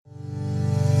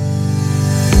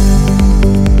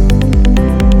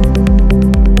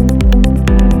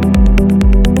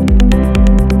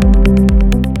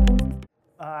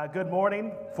good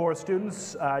morning. For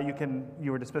students,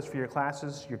 you were dismissed for your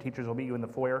classes. Your teachers will meet you in the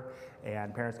foyer,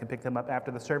 and parents can pick them up after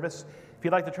the service. If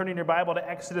you'd like to turn in your Bible to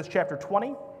Exodus chapter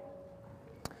 20.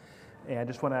 And I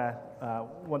just want to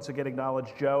once again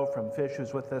acknowledge Joe from Fish,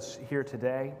 who's with us here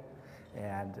today.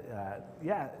 And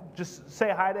just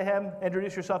say hi to him,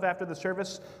 introduce yourself after the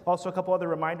service. Also, a couple other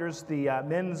reminders. The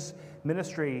men's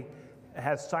ministry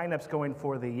has sign-ups going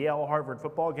for the Yale-Harvard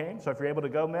football game. So if you're able to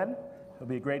go, men, it'll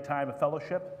be a great time of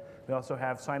fellowship. We also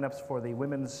have sign-ups for the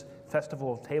Women's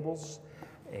Festival of Tables.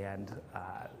 And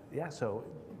so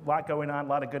a lot going on, a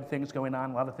lot of good things going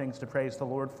on, a lot of things to praise the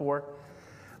Lord for.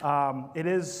 It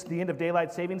is the end of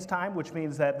daylight savings time, which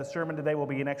means that the sermon today will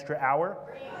be an extra hour.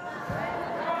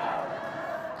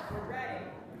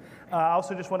 I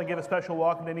also just want to give a special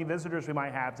welcome to any visitors we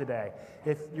might have today.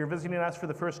 If you're visiting us for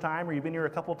the first time or you've been here a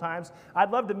couple times,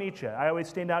 I'd love to meet you. I always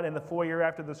stand out in the foyer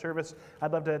after the service.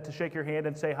 I'd love to shake your hand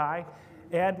and say hi.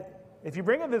 And if you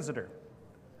bring a visitor,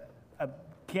 I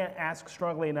can't ask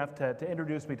strongly enough to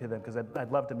introduce me to them because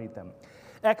I'd love to meet them.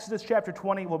 Exodus chapter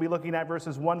 20, we'll be looking at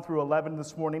verses 1 through 11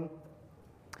 this morning.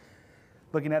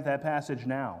 Looking at that passage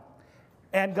now.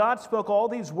 And God spoke all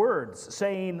these words,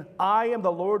 saying, I am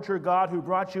the Lord your God who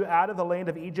brought you out of the land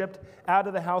of Egypt, out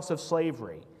of the house of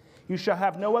slavery. You shall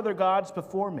have no other gods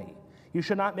before me. You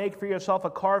shall not make for yourself a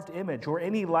carved image or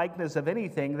any likeness of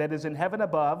anything that is in heaven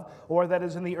above, or that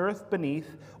is in the earth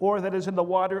beneath, or that is in the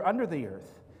water under the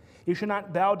earth. You shall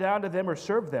not bow down to them or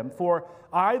serve them, for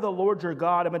I, the Lord your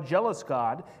God, am a jealous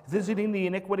God, visiting the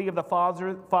iniquity of the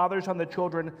fathers on the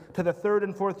children to the third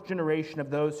and fourth generation of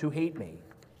those who hate me,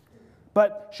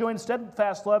 but showing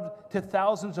steadfast love to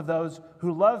thousands of those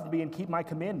who love me and keep my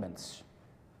commandments.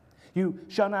 You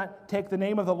shall not take the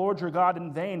name of the Lord your God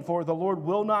in vain, for the Lord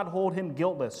will not hold him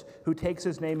guiltless who takes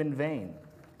his name in vain.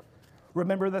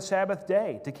 Remember the Sabbath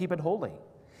day to keep it holy.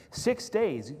 6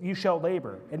 days you shall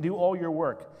labor and do all your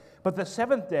work, but the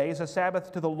seventh day is a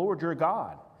Sabbath to the Lord your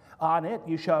God. On it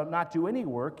you shall not do any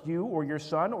work, you or your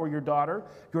son or your daughter,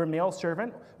 your male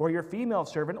servant or your female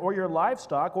servant, or your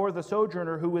livestock, or the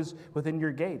sojourner who is within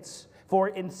your gates. For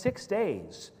in 6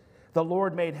 days the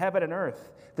Lord made heaven and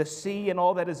earth, the sea and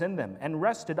all that is in them, and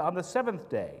rested on the seventh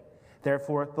day.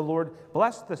 Therefore the Lord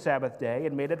blessed the Sabbath day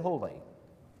and made it holy.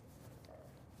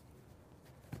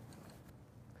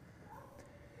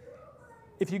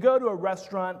 If you go to a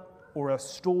restaurant or a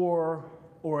store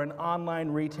or an online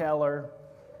retailer,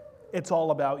 it's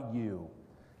all about you,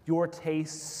 your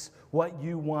tastes, what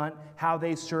you want, how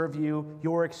they serve you,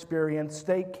 your experience.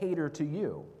 They cater to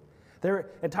you.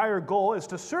 Their entire goal is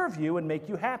to serve you and make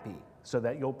you happy so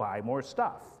that you'll buy more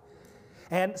stuff.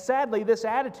 And sadly, this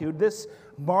attitude, this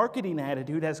marketing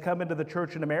attitude, has come into the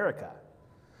church in America.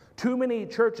 Too many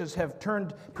churches have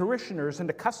turned parishioners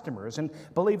into customers and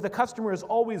believe the customer is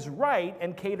always right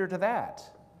and cater to that.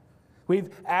 We've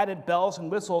added bells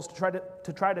and whistles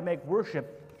to try to make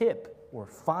worship hip or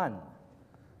fun.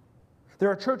 There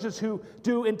are churches who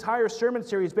do entire sermon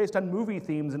series based on movie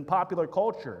themes and popular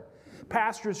culture.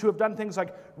 Pastors who have done things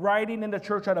like riding into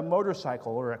church on a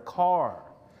motorcycle or a car.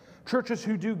 Churches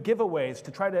who do giveaways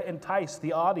to try to entice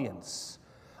the audience.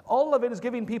 All of it is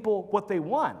giving people what they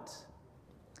want.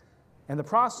 In the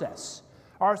process,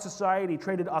 our society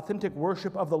traded authentic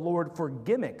worship of the Lord for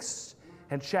gimmicks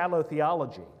and shallow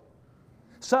theology.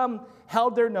 Some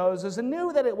held their noses and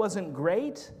knew that it wasn't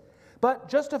great, but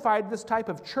justified this type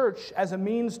of church as a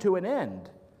means to an end,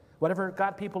 whatever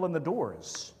got people in the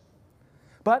doors.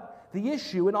 But the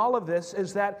issue in all of this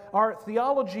is that our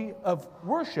theology of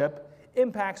worship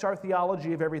impacts our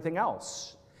theology of everything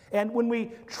else. And when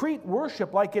we treat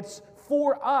worship like it's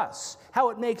for us, how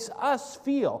it makes us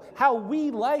feel, how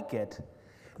we like it,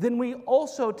 then we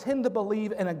also tend to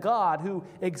believe in a God who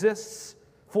exists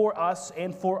for us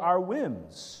and for our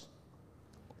whims.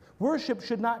 Worship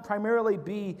should not primarily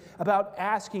be about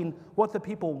asking what the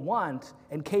people want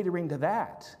and catering to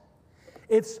that.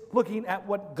 It's looking at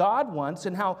what God wants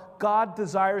and how God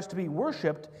desires to be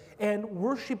worshiped and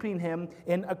worshiping him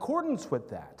in accordance with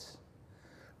that.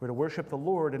 We're to worship the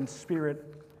Lord in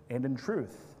spirit and in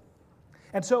truth.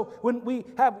 And so when we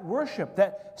have worship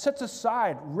that sets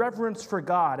aside reverence for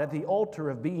God at the altar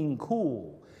of being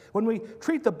cool, when we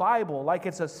treat the Bible like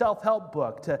it's a self-help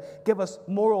book to give us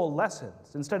moral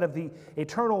lessons instead of the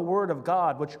eternal Word of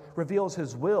God which reveals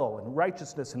his will and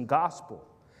righteousness and gospel,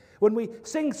 when we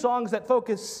sing songs that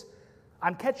focus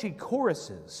on catchy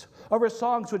choruses over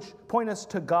songs which point us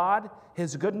to God,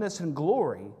 his goodness and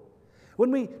glory, when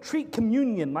we treat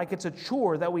communion like it's a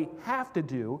chore that we have to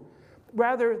do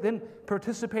rather than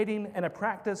participating in a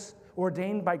practice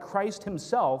ordained by Christ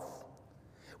himself,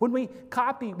 When we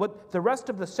copy what the rest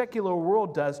of the secular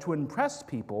world does to impress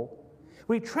people,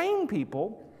 we train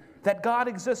people that God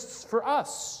exists for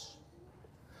us.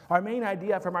 Our main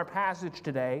idea from our passage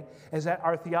today is that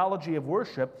our theology of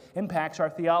worship impacts our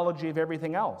theology of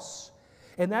everything else.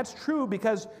 And that's true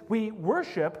because we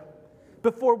worship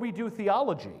before we do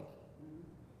theology.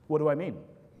 What do I mean?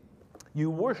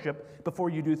 You worship before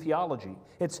you do theology.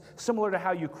 It's similar to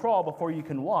how you crawl before you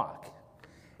can walk.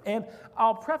 And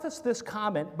I'll preface this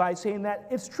comment by saying that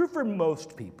it's true for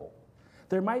most people.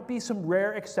 There might be some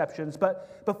rare exceptions,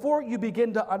 but before you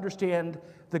begin to understand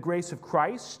the grace of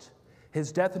Christ,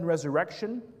 his death and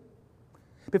resurrection,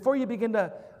 before you begin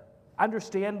to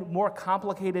understand more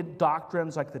complicated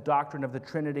doctrines like the doctrine of the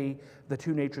Trinity, the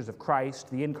two natures of Christ,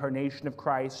 the incarnation of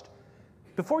Christ,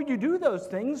 before you do those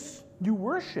things, you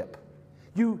worship.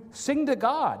 You sing to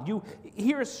God. You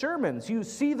hear sermons. You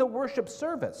see the worship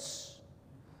service.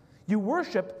 You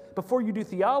worship before you do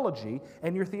theology,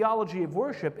 and your theology of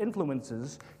worship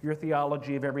influences your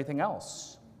theology of everything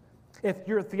else. If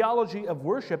your theology of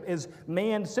worship is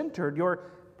man-centered,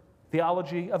 your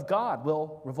theology of God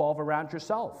will revolve around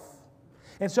yourself.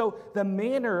 And so the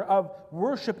manner of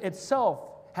worship itself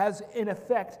has an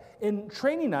effect in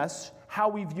training us how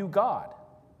we view God.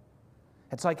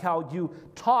 It's like how you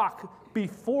talk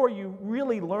before you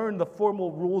really learn the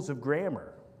formal rules of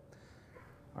grammar.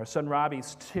 Our son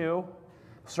Robbie's 2,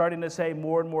 starting to say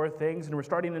more and more things, and we're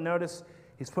starting to notice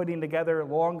he's putting together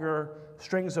longer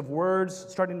strings of words,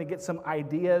 starting to get some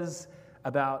ideas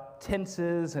about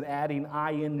tenses and adding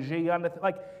ing on it.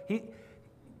 Like he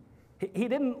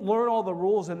didn't learn all the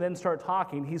rules and then start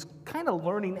talking. He's kind of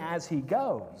learning as he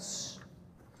goes.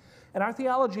 And our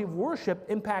theology of worship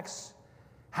impacts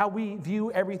how we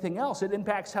view everything else. It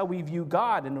impacts how we view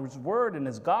God and his word and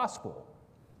his gospel.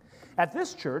 At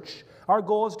this church, our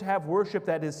goal is to have worship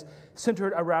that is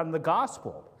centered around the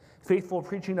gospel, faithful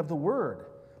preaching of the word,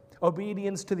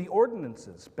 obedience to the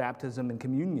ordinances, baptism and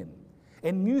communion,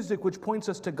 and music which points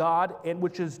us to God and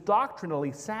which is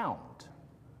doctrinally sound.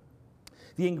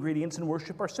 The ingredients in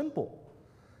worship are simple,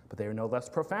 but they are no less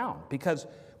profound, because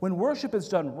when worship is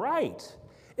done right,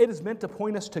 it is meant to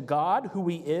point us to God, who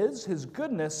he is, his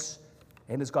goodness,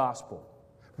 and his gospel.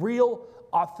 Real,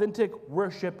 authentic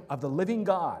worship of the living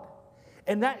God.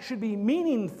 And that should be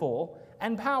meaningful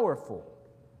and powerful.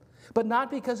 But not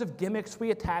because of gimmicks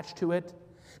we attach to it,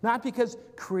 not because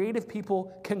creative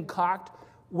people concoct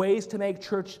ways to make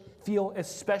church feel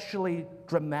especially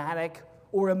dramatic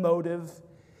or emotive.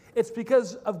 It's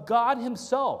because of God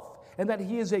himself, and that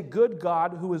he is a good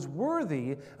God who is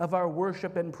worthy of our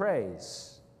worship and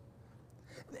praise.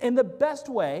 And the best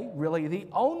way, really the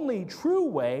only true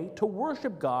way to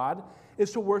worship God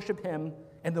is to worship him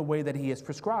in the way that he has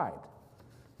prescribed,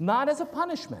 not as a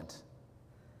punishment.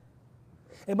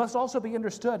 It must also be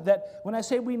understood that when I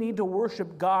say we need to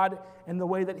worship God in the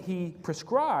way that he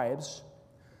prescribes,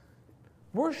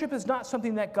 worship is not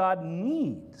something that God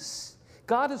needs.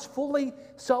 God is fully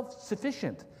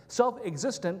self-sufficient,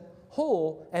 self-existent,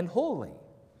 whole, and holy.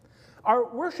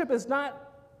 Our worship is not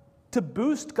to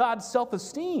boost God's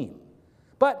self-esteem,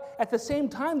 but at the same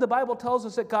time, the Bible tells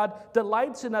us that God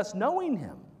delights in us knowing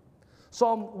him.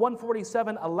 Psalm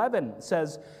 147:11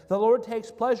 says, "The Lord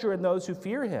takes pleasure in those who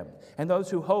fear him, and those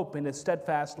who hope in his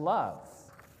steadfast love."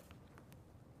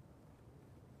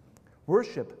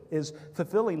 Worship is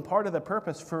fulfilling part of the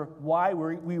purpose for why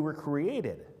we were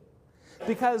created.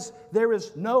 Because there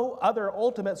is no other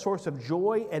ultimate source of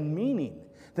joy and meaning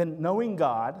than knowing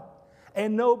God,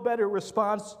 and no better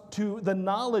response to the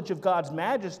knowledge of God's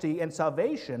majesty and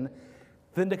salvation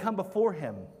than to come before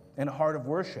him in a heart of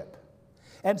worship.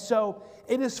 And so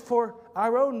it is for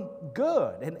our own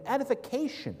good and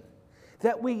edification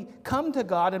that we come to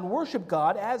God and worship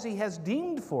God as he has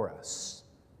deemed for us.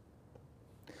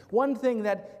 One thing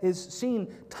that is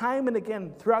seen time and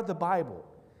again throughout the Bible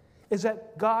is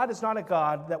that God is not a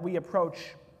God that we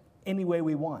approach any way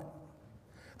we want.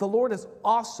 The Lord is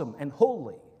awesome and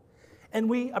holy, and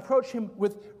we approach him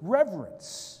with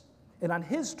reverence and on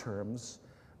his terms,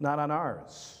 not on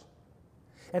ours.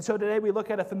 And so today we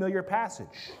look at a familiar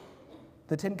passage,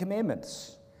 the Ten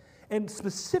Commandments. And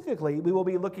specifically, we will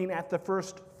be looking at the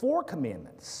first 4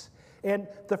 commandments. And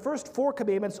the first 4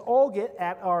 commandments all get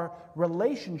at our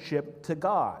relationship to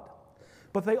God.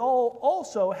 But they all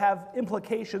also have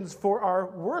implications for our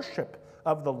worship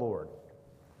of the Lord.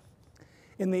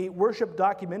 In the worship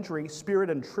documentary, Spirit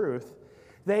and Truth,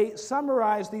 they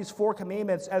summarize these 4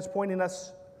 commandments as pointing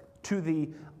us to the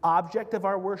object of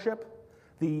our worship,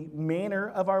 the manner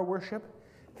of our worship,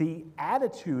 the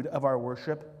attitude of our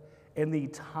worship, and the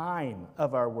time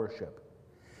of our worship.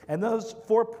 And those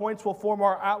 4 points will form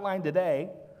our outline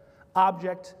today.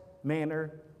 object,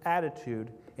 manner,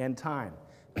 attitude, and time.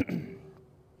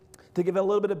 To give a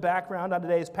little bit of background on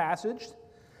today's passage,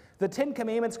 the Ten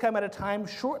Commandments come at a time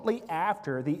shortly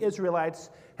after the Israelites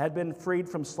had been freed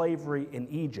from slavery in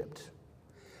Egypt.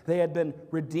 They had been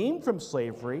redeemed from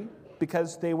slavery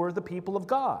because they were the people of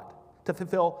God, to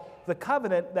fulfill the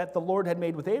covenant that the Lord had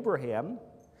made with Abraham,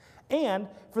 and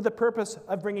for the purpose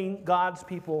of bringing God's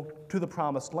people to the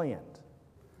promised land.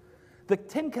 The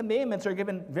Ten Commandments are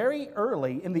given very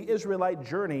early in the Israelite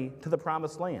journey to the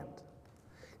promised land.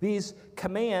 These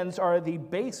commands are the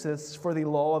basis for the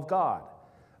law of God,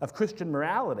 of Christian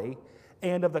morality,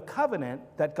 and of the covenant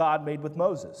that God made with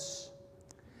Moses.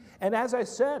 And as I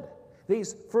said,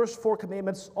 these first 4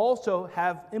 commandments also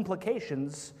have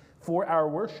implications for our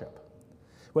worship.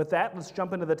 With that, let's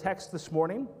jump into the text this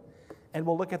morning, and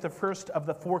we'll look at the first of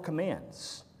the 4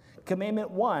 commands. Commandment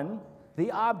 1,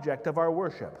 the object of our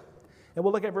worship. And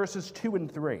we'll look at verses 2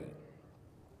 and 3.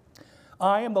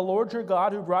 I am the Lord your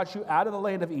God who brought you out of the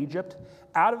land of Egypt,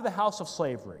 out of the house of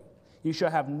slavery. You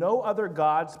shall have no other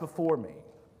gods before me.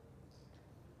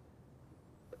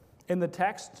 In the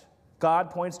text,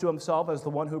 God points to himself as the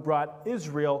one who brought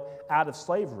Israel out of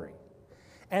slavery.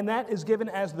 And that is given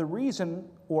as the reason,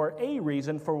 or a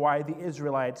reason, for why the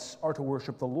Israelites are to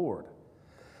worship the Lord.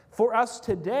 For us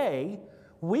today,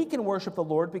 we can worship the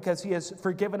Lord because he has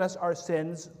forgiven us our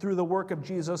sins through the work of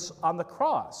Jesus on the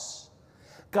cross.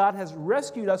 God has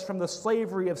rescued us from the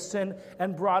slavery of sin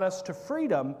and brought us to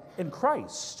freedom in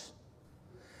Christ.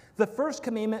 The first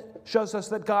commandment shows us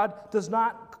that God does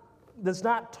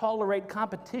not tolerate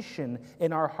competition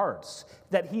in our hearts,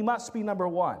 that he must be number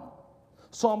one.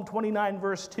 Psalm 29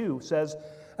 verse 2 says,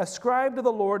 ascribe to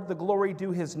the Lord the glory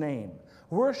due his name.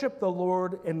 Worship the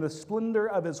Lord in the splendor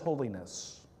of his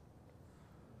holiness.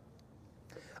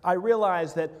 I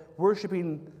realize that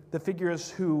worshiping the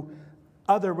figures who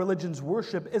other religions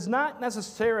worship is not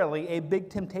necessarily a big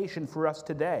temptation for us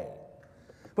today.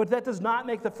 But that does not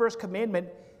make the first commandment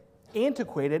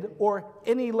antiquated or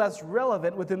any less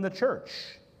relevant within the church.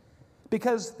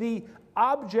 Because the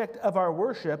object of our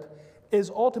worship is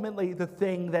ultimately the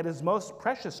thing that is most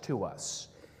precious to us.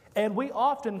 And we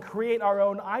often create our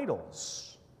own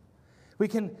idols. We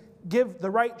can give the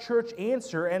right church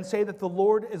answer and say that the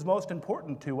Lord is most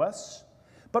important to us.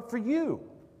 But for you,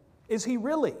 is he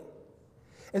really?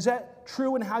 Is that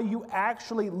true in how you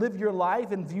actually live your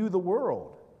life and view the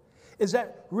world? Is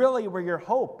that really where your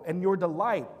hope and your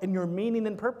delight and your meaning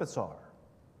and purpose are?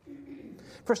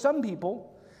 For some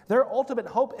people, their ultimate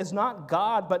hope is not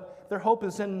God, but their hope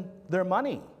is in their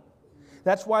money.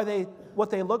 That's what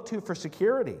they look to for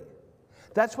security.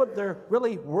 That's what they're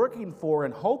really working for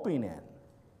and hoping in.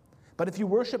 But if you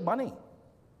worship money,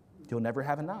 you'll never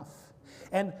have enough.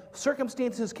 And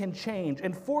circumstances can change,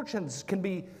 and fortunes can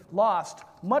be lost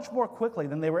much more quickly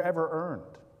than they were ever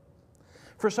earned.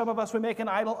 For some of us, we make an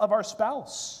idol of our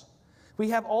spouse. We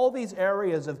have all these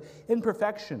areas of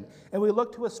imperfection, and we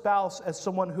look to a spouse as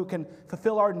someone who can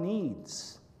fulfill our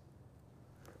needs.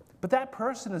 But that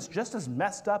person is just as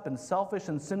messed up and selfish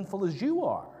and sinful as you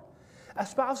are. A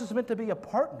spouse is meant to be a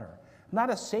partner, not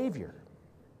a savior.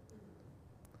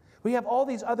 We have all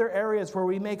these other areas where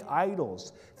we make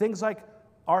idols, things like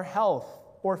our health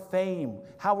or fame,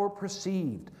 how we're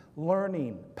perceived,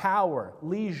 learning, power,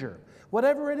 leisure,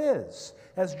 whatever it is.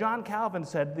 As John Calvin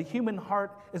said, the human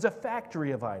heart is a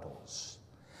factory of idols.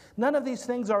 None of these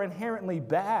things are inherently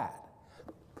bad,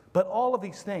 but all of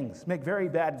these things make very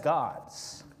bad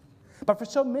gods. But for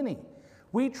so many,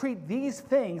 we treat these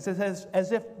things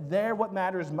as if they're what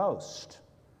matters most.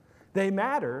 They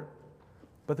matter,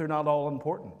 but they're not all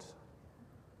important.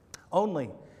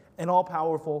 Only an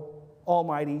all-powerful,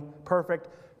 almighty,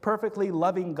 perfectly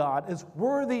loving God is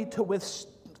worthy to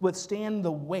withstand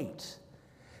the weight,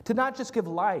 to not just give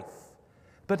life,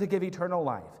 but to give eternal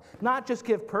life. Not just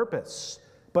give purpose,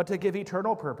 but to give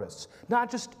eternal purpose. Not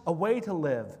just a way to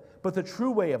live, but the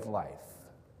true way of life.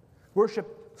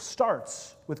 Worship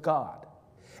starts with God.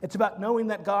 It's about knowing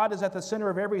that God is at the center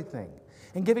of everything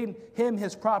and giving him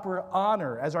his proper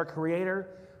honor as our creator,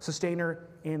 sustainer,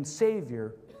 and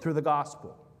savior through the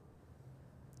gospel.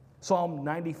 Psalm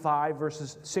 95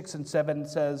 verses 6 and 7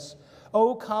 says,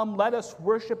 "O come, let us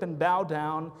worship and bow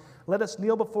down. Let us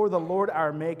kneel before the Lord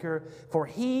our Maker, for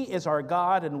he is our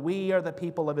God and we are the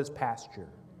people of his pasture."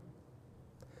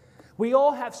 We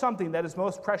all have something that is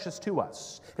most precious to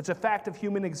us. It's a fact of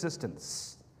human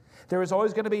existence. There is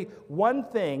always going to be one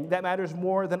thing that matters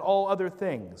more than all other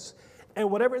things.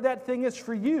 And whatever that thing is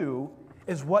for you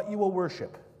is what you will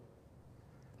worship.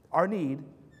 Our need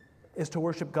is to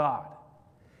worship God,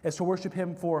 is to worship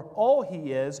him for all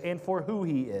he is and for who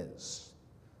he is.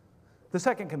 The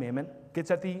second commandment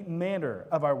gets at the manner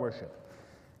of our worship.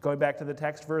 Going back to the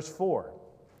text, verse 4.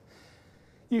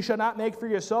 You shall not make for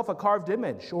yourself a carved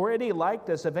image or any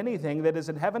likeness of anything that is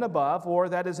in heaven above, or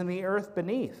that is in the earth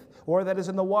beneath, or that is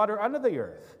in the water under the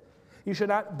earth. You shall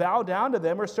not bow down to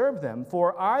them or serve them,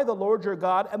 for I, the Lord your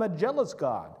God, am a jealous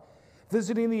God,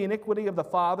 visiting the iniquity of the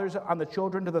fathers on the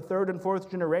children to the third and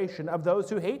fourth generation of those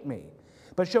who hate me,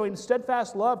 but showing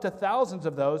steadfast love to thousands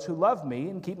of those who love me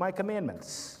and keep my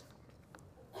commandments.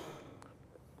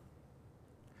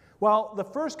 While the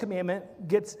first commandment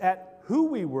gets at who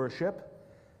we worship,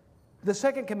 the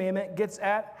second commandment gets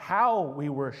at how we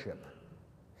worship.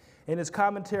 In his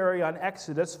commentary on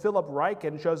Exodus, Philip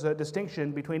Ryken shows a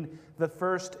distinction between the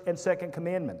first and second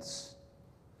commandments.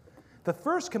 The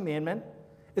first commandment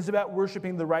is about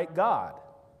worshiping the right God.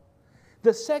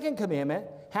 The second commandment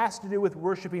has to do with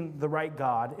worshiping the right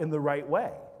God in the right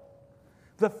way.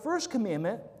 The first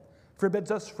commandment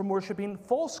forbids us from worshiping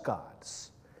false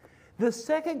gods. The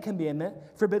second commandment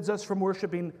forbids us from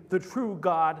worshiping the true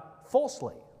God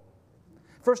falsely.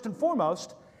 First and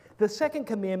foremost, the second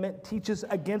commandment teaches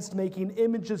against making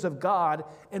images of God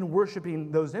and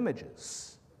worshiping those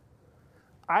images.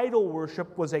 Idol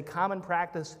worship was a common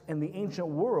practice in the ancient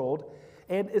world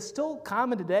and is still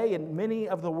common today in many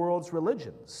of the world's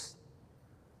religions.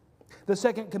 The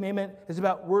second commandment is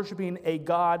about worshiping a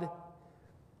God.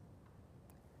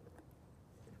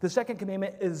 The second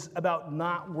commandment is about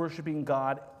not worshiping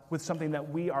God with something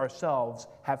that we ourselves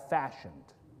have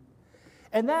fashioned.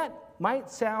 And that might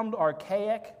sound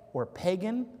archaic or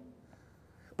pagan,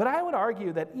 but I would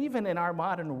argue that even in our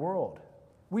modern world,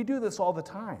 we do this all the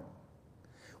time.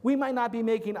 We might not be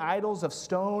making idols of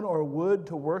stone or wood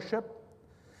to worship,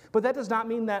 but that does not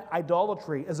mean that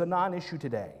idolatry is a non-issue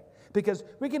today, because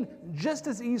we can just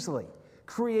as easily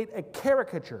create a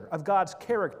caricature of God's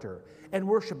character and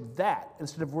worship that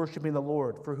instead of worshiping the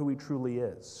Lord for who he truly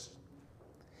is.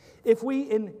 If we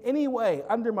in any way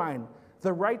undermine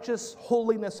the righteous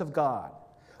holiness of God,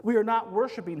 we are not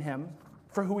worshiping him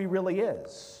for who he really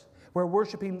is. We're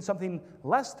worshiping something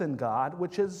less than God,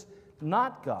 which is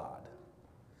not God.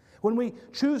 When we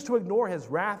choose to ignore his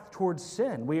wrath towards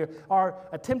sin, we are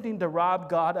attempting to rob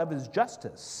God of his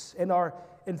justice and are,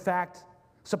 in fact,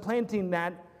 supplanting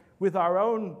that with our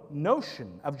own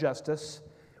notion of justice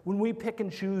when we pick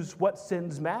and choose what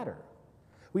sins matter.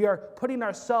 We are putting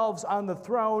ourselves on the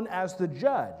throne as the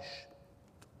judge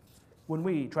when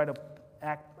we try to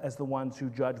act as the ones who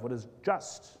judge what is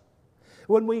just.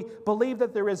 When we believe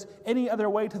that there is any other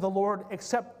way to the Lord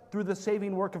except through the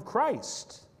saving work of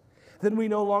Christ, then we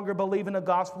no longer believe in a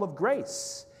gospel of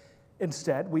grace.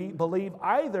 Instead, we believe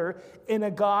either in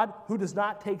a God who does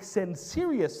not take sin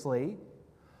seriously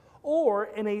or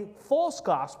in a false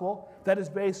gospel that is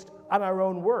based on our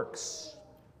own works.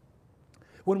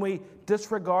 When we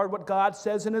disregard what God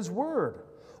says in his word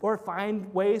or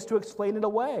find ways to explain it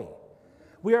away,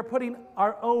 we are putting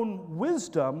our own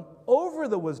wisdom over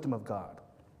the wisdom of God.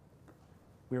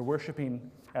 We are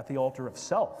worshiping at the altar of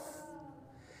self.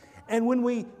 And when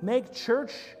we make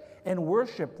church and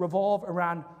worship revolve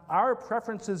around our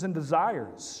preferences and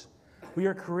desires, we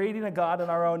are creating a God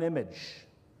in our own image.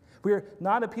 We are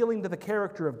not appealing to the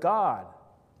character of God,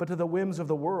 but to the whims of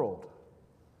the world.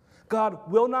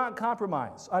 God will not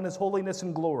compromise on his holiness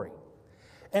and glory.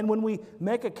 And when we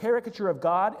make a caricature of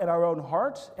God in our own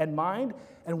heart and mind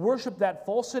and worship that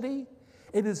falsity,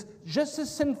 it is just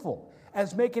as sinful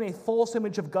as making a false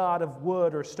image of God of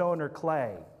wood or stone or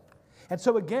clay. And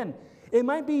so again, it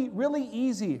might be really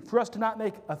easy for us to not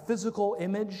make a physical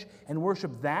image and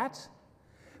worship that,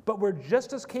 but we're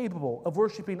just as capable of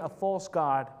worshiping a false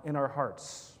God in our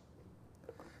hearts.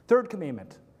 Third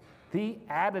commandment, the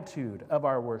attitude of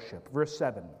our worship. Verse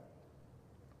 7.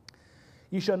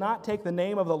 You shall not take the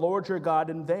name of the Lord your God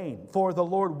in vain, for the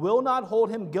Lord will not hold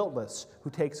him guiltless who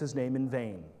takes his name in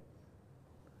vain.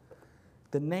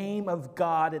 The name of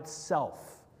God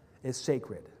itself is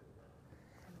sacred.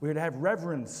 We are to have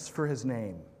reverence for his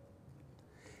name.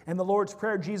 In the Lord's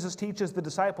Prayer, Jesus teaches the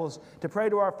disciples to pray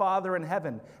to our Father in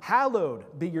heaven,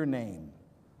 hallowed be your name.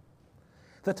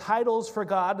 The titles for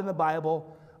God in the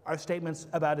Bible are statements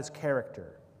about his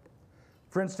character.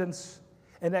 For instance,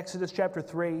 in Exodus chapter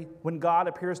 3, when God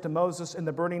appears to Moses in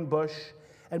the burning bush,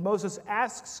 and Moses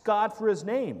asks God for his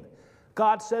name,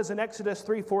 God says in Exodus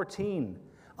 3:14,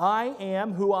 I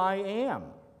am who I am.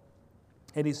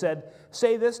 And he said,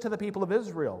 say this to the people of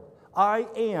Israel, I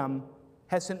am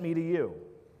has sent me to you.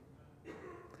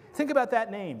 Think about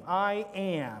that name, I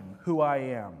am who I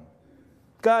am.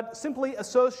 God simply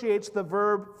associates the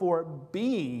verb for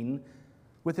being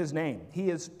with his name. He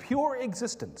is pure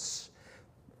existence.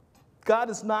 God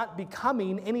is not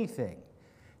becoming anything.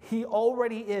 He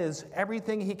already is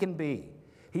everything he can be.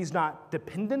 He's not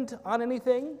dependent on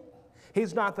anything.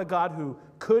 He's not the God who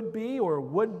could be or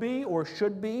would be or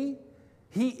should be.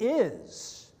 He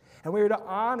is. And we are to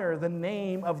honor the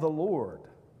name of the Lord.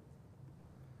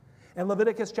 In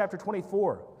Leviticus chapter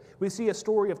 24, we see a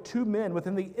story of two men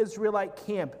within the Israelite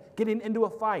camp getting into a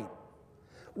fight.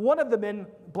 One of the men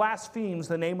blasphemes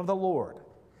the name of the Lord,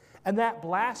 and that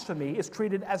blasphemy is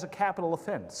treated as a capital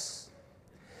offense.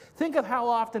 Think of how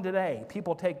often today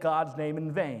people take God's name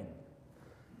in vain.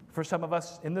 For some of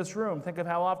us in this room, think of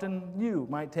how often you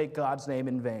might take God's name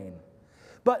in vain.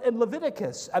 But in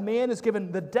Leviticus, a man is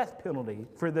given the death penalty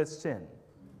for this sin.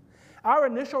 Our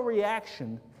initial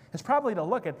reaction is probably to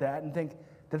look at that and think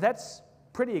that that's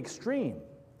pretty extreme,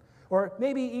 or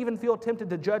maybe even feel tempted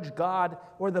to judge God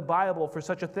or the Bible for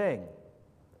such a thing.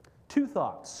 Two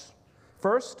thoughts.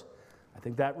 First, I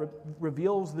think that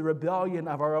reveals the rebellion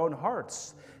of our own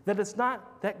hearts, that it's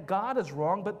not that God is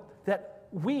wrong, but that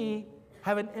we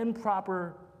have an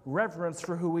improper reverence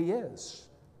for who he is.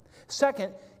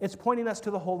 Second, it's pointing us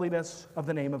to the holiness of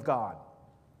the name of God.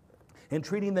 In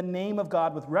treating the name of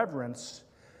God with reverence,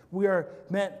 we are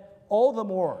meant all the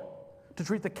more to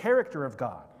treat the character of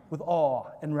God with awe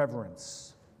and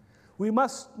reverence. We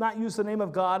must not use the name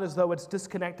of God as though it's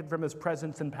disconnected from his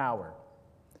presence and power.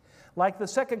 Like the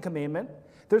second commandment,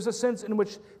 there's a sense in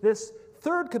which this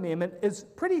third commandment is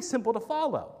pretty simple to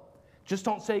follow. Just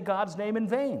don't say God's name in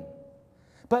vain.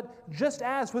 But just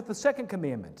as with the second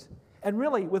commandment, and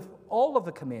really with all of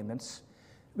the commandments,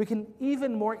 we can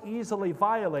even more easily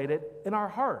violate it in our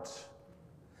hearts.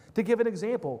 To give an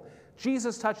example,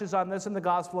 Jesus touches on this in the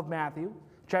Gospel of Matthew,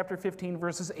 chapter 15,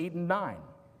 verses 8 and 9.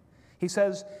 He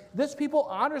says, "This people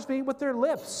honors me with their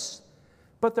lips,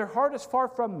 but their heart is far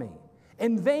from me.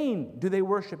 In vain do they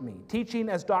worship me, teaching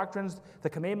as doctrines the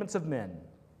commandments of men."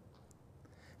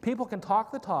 People can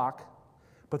talk the talk,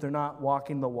 but they're not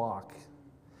walking the walk.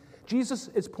 Jesus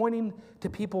is pointing to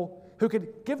people who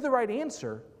could give the right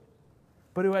answer,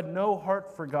 but who had no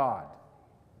heart for God.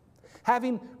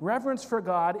 Having reverence for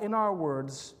God in our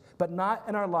words, but not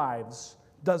in our lives,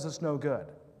 does us no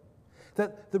good.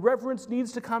 That the reverence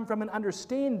needs to come from an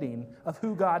understanding of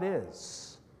who God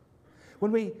is.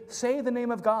 When we say the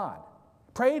name of God,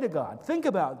 pray to God, think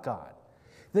about God,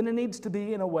 then it needs to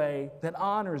be in a way that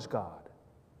honors God.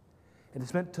 And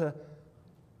it's meant to,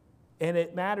 and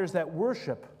it matters that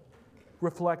worship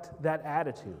reflect that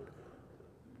attitude,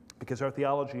 because our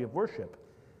theology of worship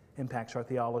impacts our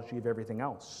theology of everything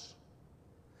else.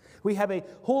 We have a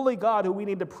holy God who we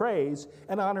need to praise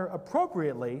and honor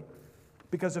appropriately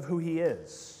because of who he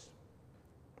is.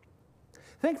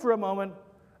 Think for a moment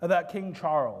about King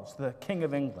Charles, the King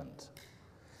of England.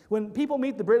 When people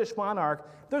meet the British monarch,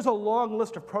 there's a long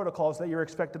list of protocols that you're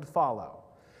expected to follow.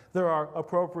 There are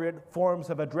appropriate forms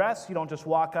of address. You don't just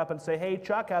walk up and say, "Hey,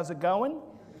 Chuck, how's it going?"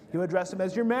 You address him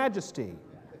as Your Majesty.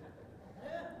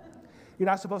 You're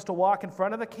not supposed to walk in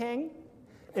front of the king.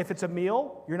 If it's a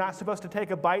meal, you're not supposed to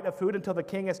take a bite of food until the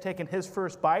king has taken his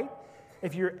first bite.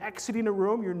 If you're exiting a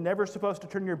room, you're never supposed to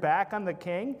turn your back on the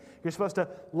king. You're supposed to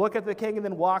look at the king and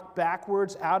then walk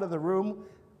backwards out of the room.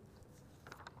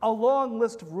 A long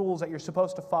list of rules that you're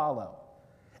supposed to follow.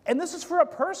 And this is for a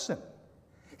person.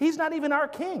 He's not even our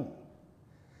king.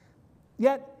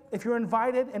 Yet, if you're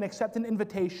invited and accept an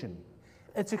invitation,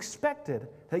 it's expected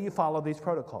that you follow these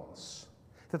protocols,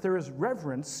 that there is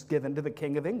reverence given to the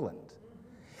King of England.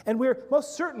 And we're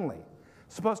most certainly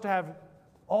supposed to have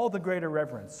all the greater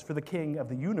reverence for the King of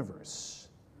the universe.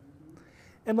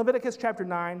 In Leviticus chapter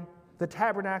 9, the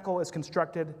tabernacle is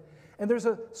constructed, and there's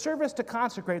a service to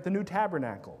consecrate the new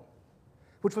tabernacle,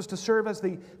 which was to serve as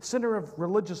the center of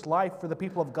religious life for the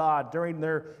people of God during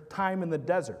their time in the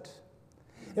desert.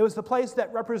 It was the place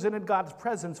that represented God's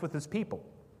presence with his people.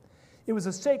 It was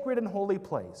a sacred and holy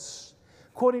place.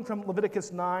 Quoting from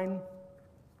Leviticus 9,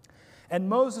 "And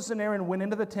Moses and Aaron went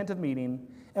into the tent of meeting,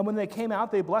 and when they came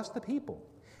out, they blessed the people.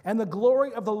 And the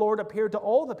glory of the Lord appeared to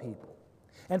all the people.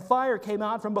 And fire came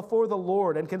out from before the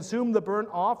Lord and consumed the burnt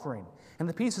offering and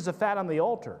the pieces of fat on the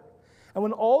altar. And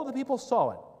when all the people saw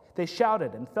it, they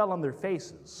shouted and fell on their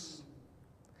faces."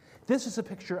 This is a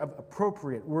picture of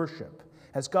appropriate worship,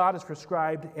 as God has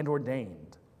prescribed and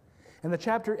ordained. And the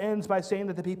chapter ends by saying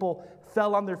that the people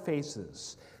fell on their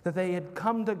faces, that they had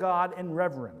come to God in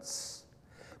reverence.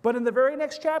 But in the very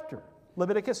next chapter,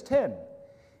 Leviticus 10,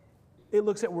 it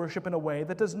looks at worship in a way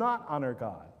that does not honor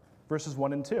God. Verses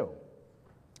 1 and 2.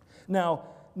 "Now,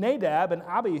 Nadab and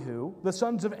Abihu, the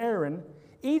sons of Aaron,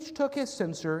 each took his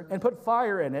censer and put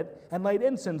fire in it and laid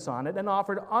incense on it and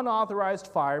offered unauthorized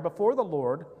fire before the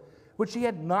Lord, which he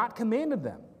had not commanded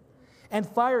them. And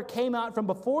fire came out from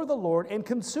before the Lord and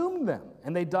consumed them,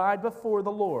 and they died before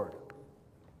the Lord.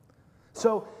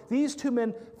 So these two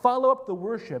men follow up the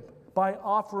worship by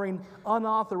offering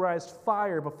unauthorized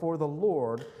fire before the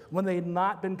Lord when they had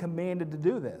not been commanded to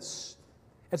do this.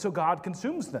 And so God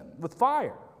consumes them with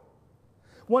fire.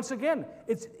 Once again,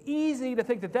 it's easy to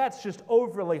think that that's just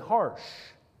overly harsh.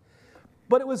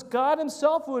 But it was God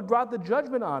himself who had brought the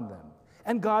judgment on them,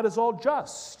 and God is all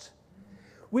just.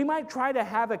 We might try to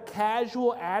have a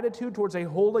casual attitude towards a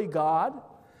holy God,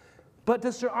 but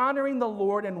honoring the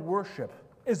Lord and worship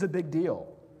is a big deal.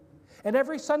 And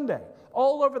every Sunday,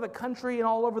 all over the country and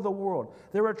all over the world,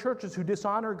 there are churches who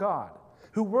dishonor God,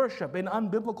 who worship in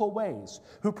unbiblical ways,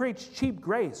 who preach cheap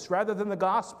grace rather than the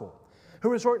gospel, who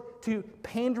resort to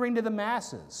pandering to the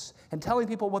masses and telling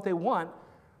people what they want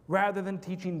rather than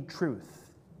teaching truth.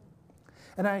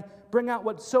 And I bring out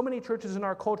what so many churches in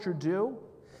our culture do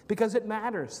because it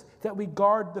matters that we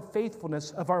guard the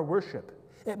faithfulness of our worship.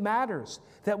 It matters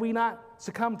that we not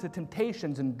succumb to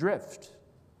temptations and drift.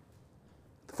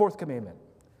 The fourth commandment,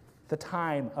 the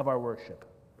time of our worship,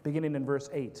 beginning in verse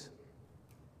 8.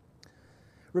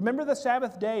 Remember the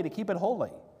Sabbath day to keep it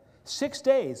holy. 6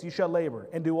 days you shall labor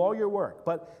and do all your work,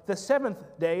 but the seventh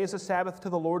day is a Sabbath to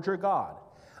the Lord your God.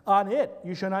 On it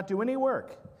you shall not do any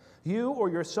work. You or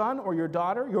your son or your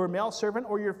daughter, your male servant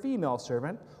or your female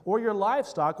servant, or your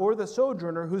livestock or the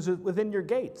sojourner who's within your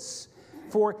gates.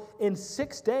 For in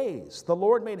 6 days the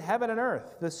Lord made heaven and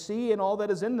earth, the sea and all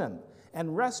that is in them,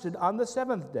 and rested on the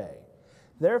seventh day.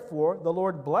 Therefore the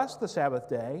Lord blessed the Sabbath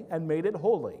day and made it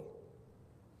holy.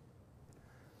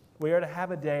 We are to have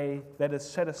a day that is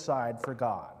set aside for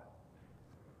God.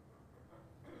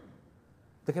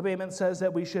 The commandment says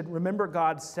that we should remember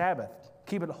God's Sabbath,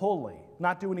 keep it holy,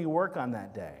 not do any work on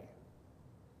that day.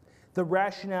 The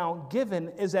rationale given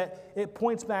is that it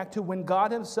points back to when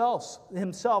God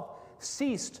himself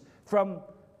ceased from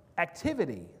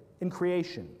activity in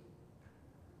creation.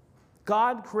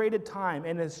 God created time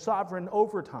and is sovereign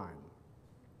over time.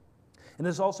 And it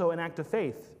is also an act of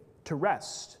faith to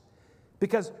rest.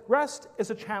 Because rest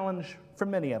is a challenge for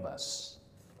many of us.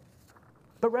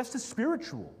 But rest is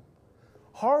spiritual.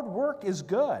 Hard work is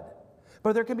good,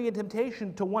 but there can be a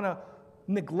temptation to want to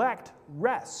neglect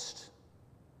rest.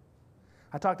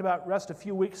 I talked about rest a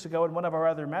few weeks ago in one of our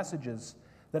other messages,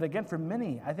 that again, for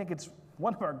many, I think it's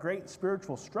one of our great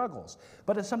spiritual struggles,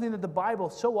 but it's something that the Bible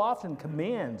so often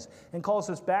commands and calls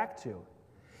us back to.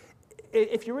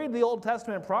 If you read the Old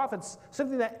Testament prophets,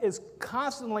 something that is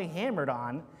constantly hammered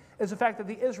on is the fact that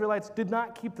the Israelites did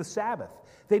not keep the Sabbath.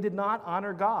 They did not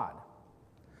honor God.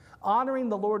 Honoring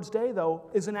the Lord's day, though,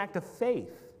 is an act of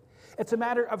faith. It's a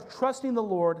matter of trusting the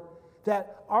Lord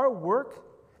that our work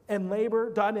and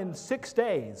labor done in 6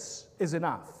 days is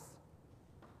enough.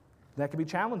 That can be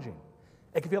challenging.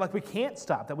 It can feel like we can't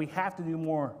stop, that we have to do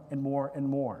more and more and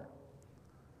more.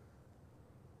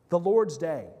 The Lord's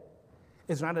day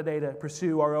is not a day to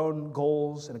pursue our own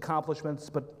goals and accomplishments,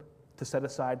 but to set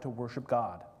aside to worship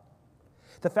God.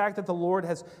 The fact that the Lord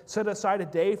has set aside a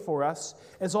day for us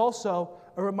is also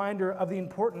a reminder of the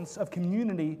importance of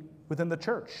community within the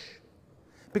church.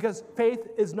 Because faith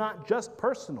is not just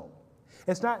personal.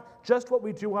 It's not just what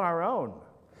we do on our own.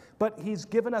 But he's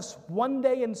given us 1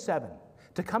 day in 7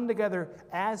 to come together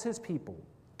as his people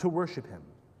to worship him.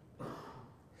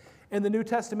 In the New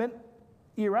Testament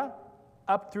era,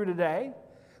 up through today,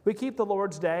 we keep the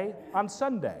Lord's Day on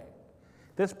Sunday.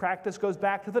 This practice goes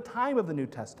back to the time of the New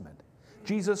Testament.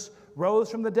 Jesus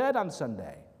rose from the dead on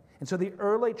Sunday. And so the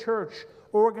early church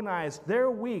organized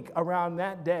their week around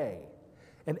that day.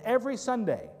 And every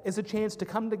Sunday is a chance to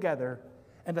come together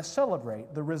and to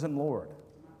celebrate the risen Lord.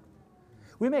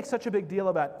 We make such a big deal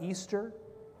about Easter.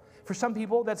 For some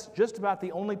people, that's just about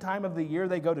the only time of the year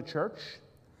they go to church.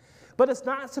 But it's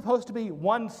not supposed to be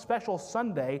one special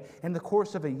Sunday in the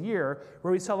course of a year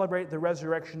where we celebrate the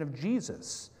resurrection of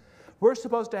Jesus. We're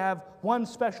supposed to have one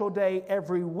special day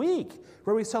every week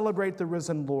where we celebrate the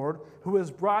risen Lord who has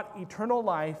brought eternal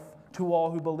life to all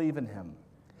who believe in him.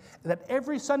 That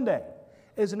every Sunday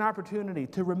is an opportunity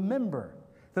to remember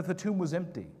that the tomb was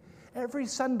empty. Every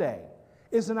Sunday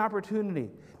is an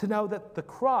opportunity to know that the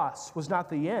cross was not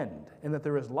the end and that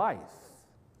there is life.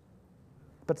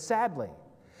 But sadly,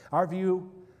 our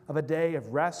view of a day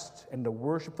of rest and to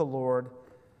worship the Lord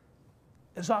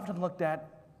is often looked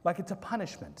at like it's a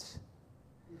punishment.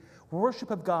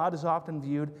 Worship of God is often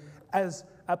viewed as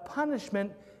a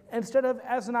punishment instead of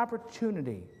as an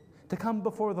opportunity to come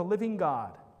before the living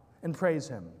God and praise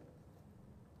him.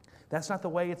 That's not the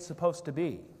way it's supposed to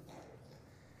be.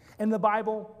 In the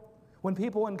Bible, when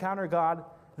people encounter God,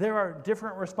 there are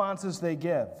different responses they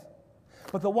give.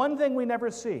 But the one thing we never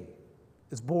see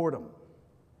is boredom.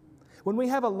 When we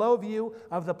have a low view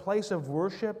of the place of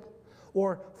worship,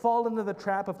 or fall into the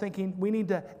trap of thinking we need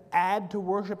to add to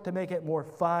worship to make it more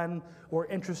fun or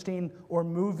interesting or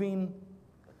moving,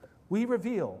 we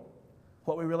reveal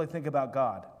what we really think about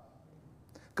God.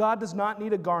 God does not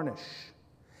need a garnish.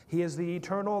 He is the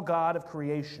eternal God of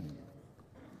creation.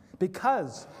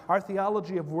 Because our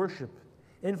theology of worship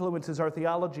influences our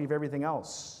theology of everything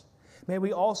else, may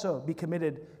we also be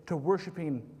committed to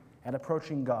worshiping and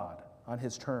approaching God on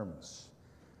His terms.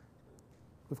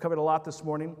 We've covered a lot this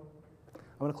morning.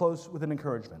 I'm going to close with an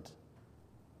encouragement.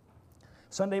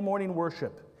 Sunday morning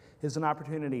worship is an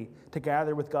opportunity to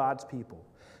gather with God's people,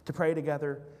 to pray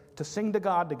together, to sing to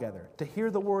God together, to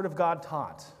hear the Word of God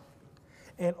taught.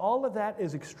 And all of that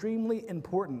is extremely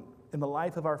important in the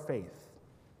life of our faith.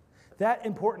 That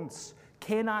importance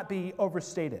cannot be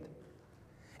overstated.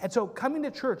 And so coming to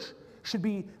church should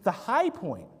be the high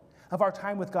point of our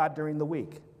time with God during the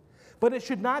week. But it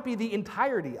should not be the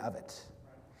entirety of it.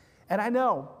 And I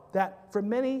know that for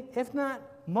many, if not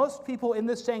most people in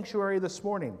this sanctuary this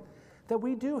morning, that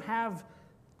we do have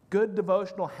good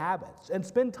devotional habits and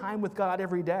spend time with God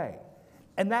every day.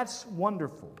 And that's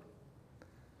wonderful.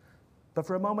 But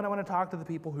for a moment, I want to talk to the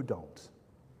people who don't.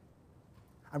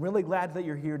 I'm really glad that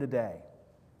you're here today.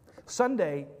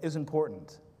 Sunday is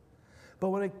important.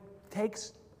 But when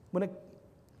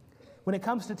it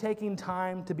comes to taking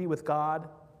time to be with God,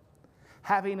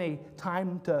 having a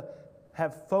time to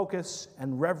have focus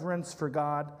and reverence for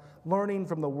God, learning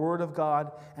from the Word of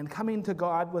God, and coming to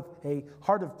God with a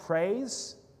heart of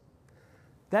praise,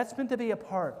 that's meant to be a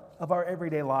part of our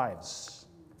everyday lives.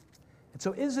 And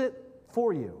so is it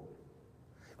for you?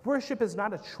 Worship is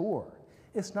not a chore.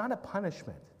 It's not a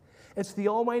punishment. It's the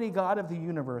Almighty God of the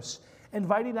universe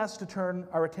inviting us to turn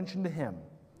our attention to Him.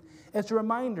 It's a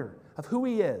reminder of who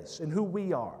He is and who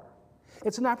we are.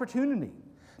 It's an opportunity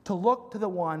to look to the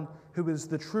one who is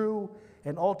the true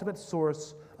and ultimate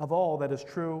source of all that is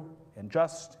true and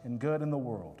just and good in the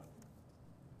world.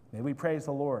 May we praise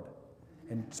the Lord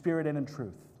in spirit and in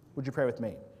truth. Would you pray with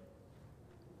me?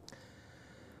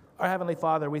 Our Heavenly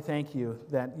Father, we thank you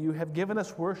that you have given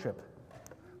us worship,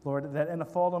 Lord, that in a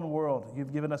fallen world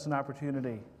you've given us an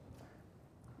opportunity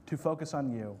to focus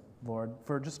on you, Lord,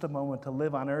 for just a moment, to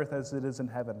live on earth as it is in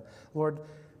heaven. Lord,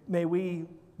 may we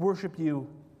worship you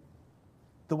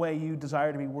the way you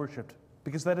desire to be worshiped,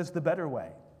 because that is the better way.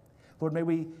 Lord, may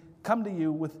we come to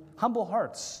you with humble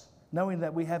hearts, knowing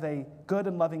that we have a good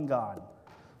and loving God.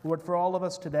 Lord, for all of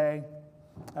us today,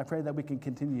 I pray that we can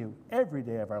continue every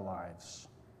day of our lives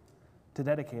to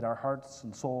dedicate our hearts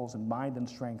and souls and mind and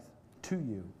strength to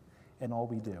you in all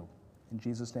we do. In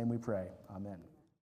Jesus' name we pray. Amen.